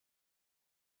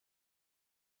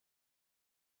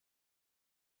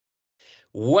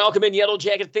Welcome in, Yellow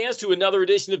Jacket fans, to another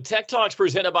edition of Tech Talks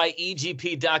presented by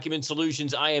EGP Document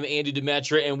Solutions. I am Andy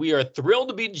Demetra, and we are thrilled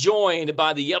to be joined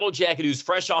by the Yellow Jacket who's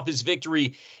fresh off his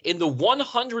victory in the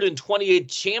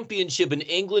 128th championship in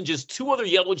England. Just two other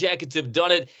Yellow Jackets have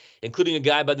done it, including a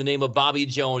guy by the name of Bobby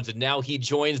Jones, and now he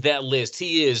joins that list.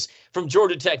 He is from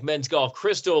Georgia Tech Men's Golf,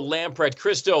 Christo Lamprecht.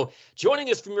 Christo, joining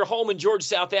us from your home in Georgia,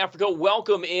 South Africa.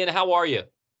 Welcome in. How are you?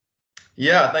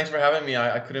 Yeah, thanks for having me.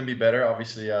 I couldn't be better.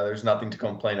 Obviously, there's nothing to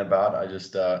complain about. I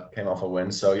just came off a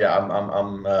win, so yeah,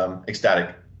 I'm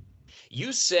ecstatic.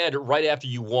 You said right after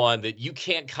you won that you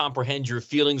can't comprehend your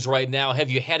feelings right now. Have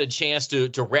you had a chance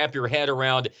to wrap your head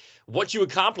around what you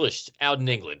accomplished out in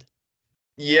England?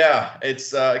 Yeah,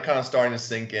 it's kind of starting to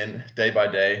sink in day by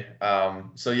day.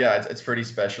 So yeah, it's pretty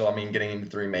special. I mean, getting into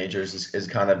three majors is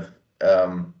kind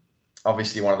of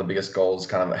obviously one of the biggest goals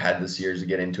kind of had this year is to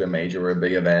get into a major or a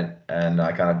big event, and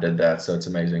I kind of did that, so it's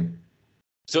amazing.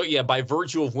 So, yeah, by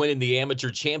virtue of winning the amateur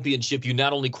championship, you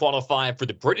not only qualify for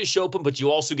the British Open, but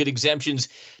you also get exemptions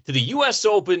to the U.S.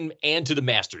 Open and to the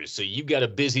Masters. So you've got a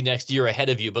busy next year ahead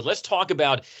of you. But let's talk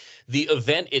about the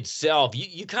event itself.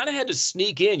 You kind of had to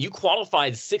sneak in. You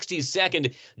qualified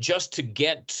 62nd just to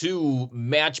get to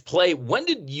match play. When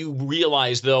did you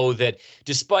realize, though, that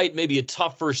despite maybe a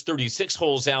tough first 36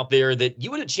 holes out there, that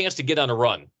you had a chance to get on a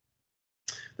run?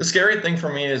 The scary thing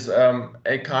for me is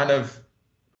it kind of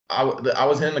I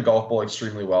was hitting the golf ball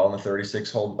extremely well in the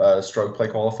 36-hole stroke play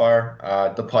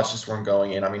qualifier. The putts just weren't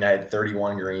going in. I mean, I had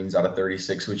 31 greens out of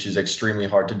 36, which is extremely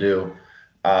hard to do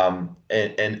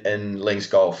in links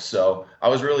golf. So I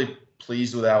was really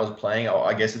pleased with how I was playing.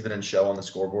 I guess it didn't show on the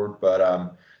scoreboard,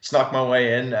 but snuck my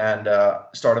way in and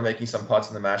started making some putts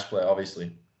in the match play,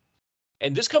 obviously.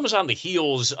 And this comes on the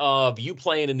heels of you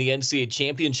playing in the NCAA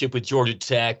championship with Georgia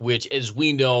Tech, which, as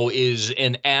we know, is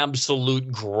an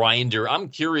absolute grinder. I'm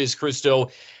curious,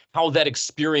 Christo, how that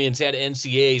experience at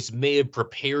NCAAs may have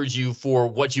prepared you for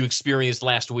what you experienced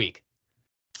last week.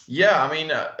 Yeah, I mean,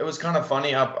 it was kind of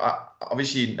funny.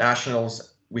 Obviously,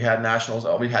 nationals, we had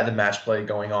the match play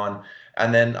going on.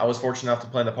 And then I was fortunate enough to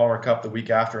play in the Palmer Cup the week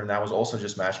after, and that was also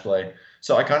just match play.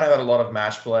 So I kind of had a lot of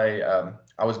match play.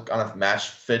 I was kind of match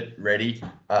fit ready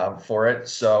for it.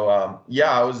 So,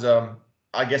 yeah,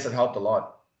 I guess it helped a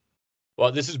lot.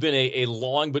 Well, this has been a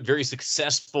long but very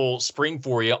successful spring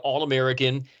for you.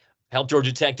 All-American, helped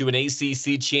Georgia Tech do an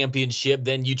ACC championship.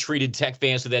 Then you treated Tech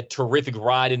fans to that terrific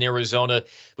ride in Arizona,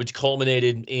 which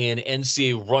culminated in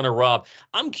NCAA runner-up.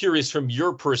 I'm curious from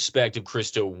your perspective,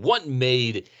 Christo, what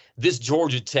made this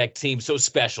Georgia Tech team so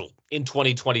special in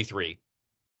 2023?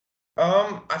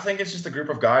 I think it's just a group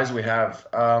of guys we have.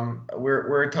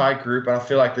 We're a tight group, and I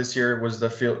feel like this year was the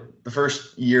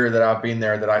first year that I've been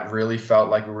there that I really felt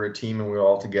like we were a team and we were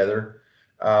all together.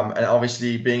 And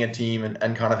obviously, being a team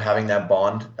and kind of having that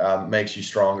bond makes you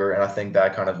stronger, and I think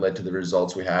that kind of led to the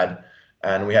results we had.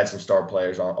 And we had some star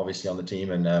players obviously on the team,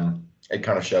 and it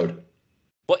kind of showed.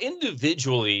 Well,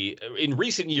 individually, in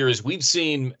recent years, we've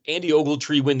seen Andy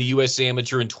Ogletree win the U.S.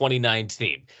 Amateur in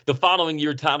 2019. The following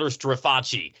year, Tyler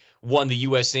Strafacci won the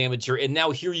U.S. Amateur. And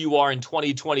now here you are in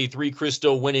 2023,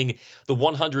 Christo, winning the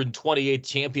 128th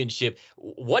championship.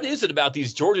 What is it about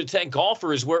these Georgia Tech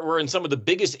golfers? We're in some of the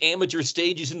biggest amateur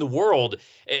stages in the world.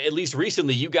 At least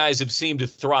recently, you guys have seemed to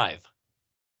thrive.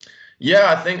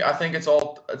 Yeah, I think it's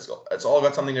all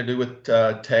got something to do with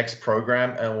Tech's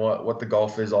program and what the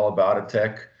golf is all about at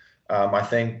Tech. I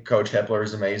think Coach Hepler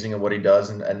is amazing at what he does,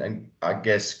 and I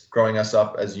guess growing us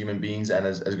up as human beings and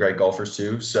as great golfers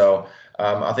too. So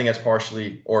I think it's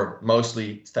partially or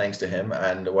mostly thanks to him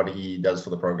and what he does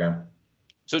for the program.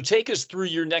 So take us through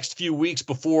your next few weeks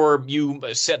before you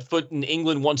set foot in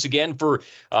England once again for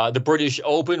the British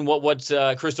Open. What's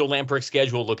Christo Lamprecht's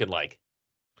schedule looking like?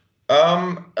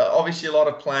 Obviously a lot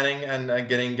of planning and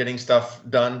getting stuff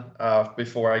done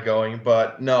before I going,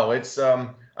 but no, it's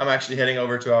I'm actually heading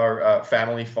over to our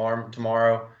family farm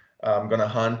tomorrow. I'm gonna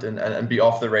hunt and be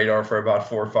off the radar for about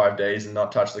 4 or 5 days and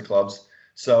not touch the clubs.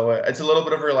 So it's a little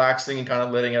bit of relaxing and kind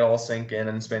of letting it all sink in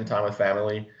and spend time with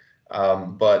family.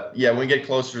 But yeah, when we get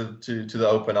closer to the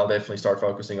Open, I'll definitely start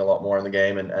focusing a lot more on the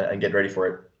game and get ready for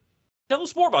it. Tell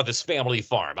us more about this family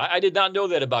farm. I did not know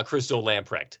that about Christo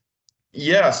Lamprecht.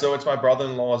 Yeah, so it's my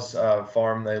brother-in-law's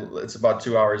farm. It's about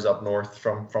 2 hours up north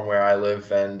from where I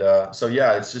live, and so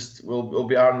yeah, it's just we'll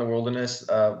be out in the wilderness.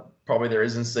 Probably there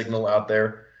isn't signal out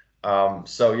there,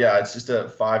 so yeah, it's just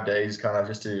 5 days kind of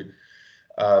just to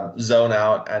zone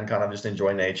out and kind of just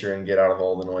enjoy nature and get out of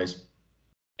all the noise.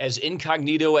 as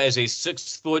incognito as a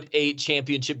 6'8"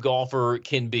 championship golfer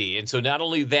can be. And so not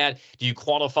only that, do you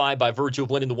qualify by virtue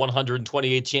of winning the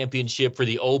 128th championship for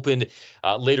the Open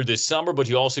later this summer, but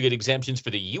you also get exemptions for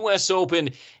the U.S.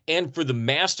 Open and for the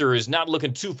Masters. Not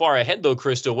looking too far ahead, though,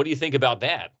 Christo. What do you think about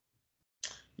that?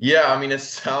 Yeah, I mean, it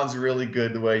sounds really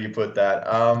good the way you put that.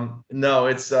 No,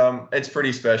 it's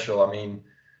pretty special. I mean,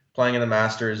 playing in the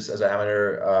Masters as an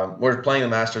amateur, or playing the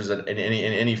Masters in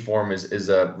any form is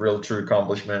a real true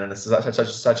accomplishment, and it's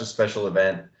such a special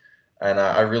event, and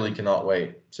I really cannot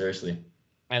wait. Seriously.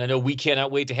 And I know we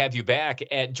cannot wait to have you back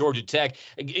at Georgia Tech.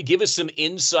 Give us some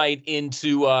insight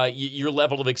into your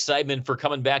level of excitement for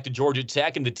coming back to Georgia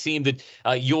Tech and the team that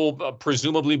you'll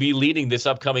presumably be leading this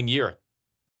upcoming year.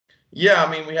 Yeah,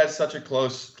 I mean, we had such a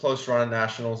close run at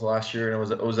nationals last year,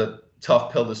 and it was a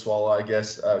tough pill to swallow, I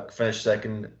guess. Finished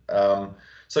second.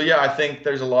 So yeah, I think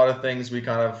there's a lot of things we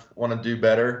kind of want to do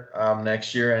better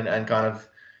next year, and kind of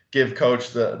give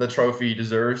Coach the trophy he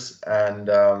deserves. And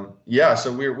yeah,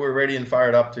 so we're ready and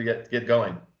fired up to get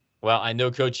going. Well, I know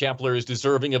Coach Champler is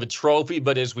deserving of a trophy,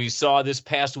 but as we saw this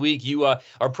past week, you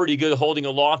are pretty good holding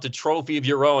aloft a trophy of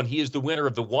your own. He is the winner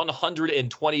of the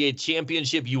 128th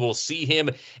championship. You will see him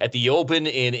at the Open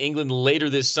in England later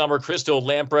this summer. Christo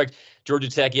Lamprecht, Georgia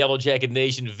Tech Yellow Jacket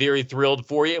Nation, very thrilled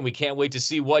for you, and we can't wait to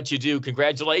see what you do.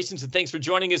 Congratulations, and thanks for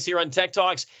joining us here on Tech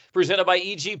Talks, presented by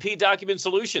EGP Document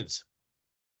Solutions.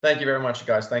 Thank you very much,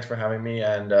 guys. Thanks for having me,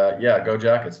 and yeah, go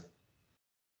Jackets.